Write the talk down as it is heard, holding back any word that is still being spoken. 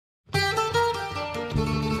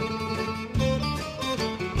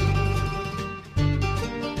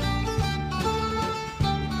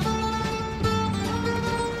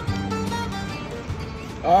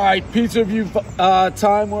All right, pizza review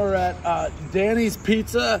time. We're at Danny's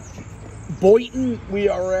Pizza, Boynton. We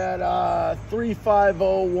are at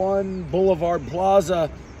 3501 Boulevard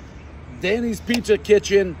Plaza. Danny's Pizza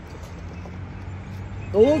Kitchen.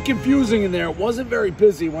 A little confusing in there. It wasn't very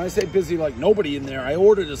busy. When I say busy, like nobody in there. I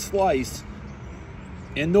ordered a slice,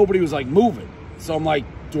 and nobody was like moving. So I'm like,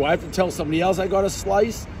 do I have to tell somebody else I got a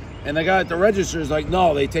slice? And the guy at the register is like,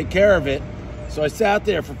 no, they take care of it. So I sat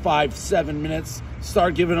there for 5-7 minutes,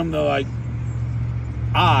 started giving him the like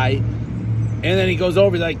eye, and then he goes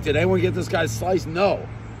over, he's like, did anyone get this guy's slice? No.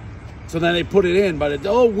 So then they put it in, but it's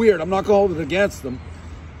weird. I'm not gonna hold it against them.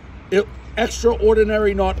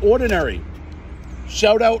 Extraordinary, not ordinary.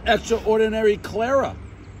 Shout out Extraordinary Clara.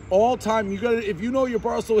 All time, you got if you know your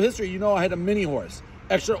Barstool history, you know I had a mini horse.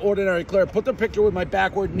 Extraordinary Clara. Put the picture with my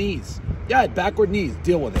backward knees. Yeah, I had backward knees.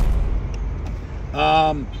 Deal with it.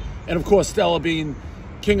 And of course, Stella being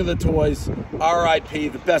king of the toys, R.I.P.,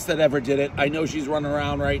 the best that ever did it. I know she's running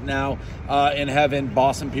around right now in heaven,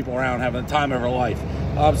 bossing people around, having the time of her life.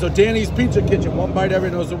 So Danny's Pizza Kitchen, one bite,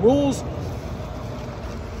 everyone knows the rules.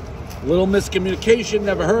 Little miscommunication,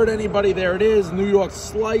 never heard anybody. There it is, New York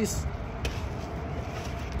slice.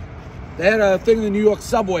 They had a thing in the New York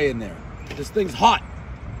subway in there. This thing's hot.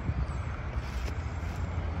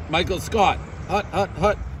 Michael Scott, hot, hot,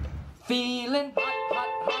 hot. Feeling hot, hot,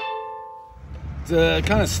 hot. It's a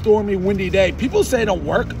kind of stormy, windy day. People say it don't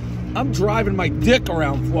work. I'm driving my dick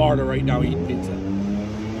around Florida right now eating pizza.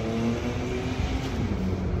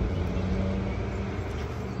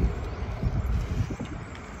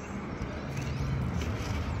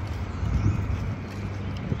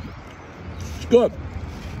 It's good.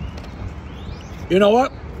 You know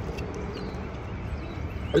what?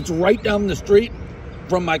 It's right down the street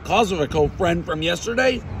from my Kosovo friend from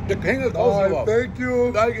yesterday, the King of Kosovo. Thank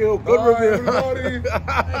you. Thank you. Good review.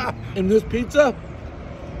 Everybody. And this pizza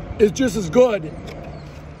is just as good.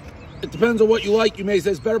 It depends on what you like. You may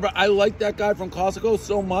say it's better, but I like that guy from Kosovo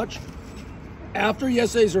so much. After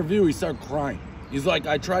yesterday's review, he started crying. He's like,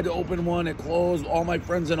 I tried to open one, it closed. All my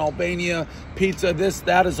friends in Albania, pizza, this,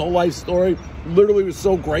 that, his whole life story. Literally was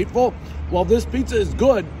so grateful. Well, this pizza is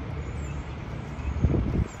good.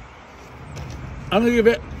 I'm gonna give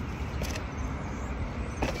it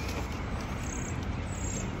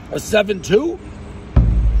a 7.2,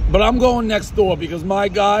 but I'm going next door because my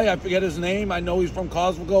guy, I forget his name, I know he's from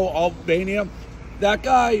Kosovo, Albania. That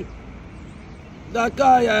guy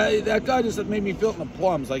just made me feel it in the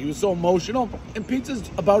plums. Like, he was so emotional, and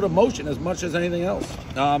pizza's about emotion as much as anything else.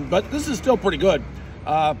 But this is still pretty good.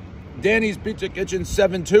 Danny's Pizza Kitchen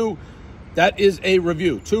 7.2. That is a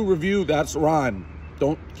review. 2 review, that's rhyme.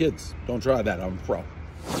 Kids, don't try that. I'm a pro.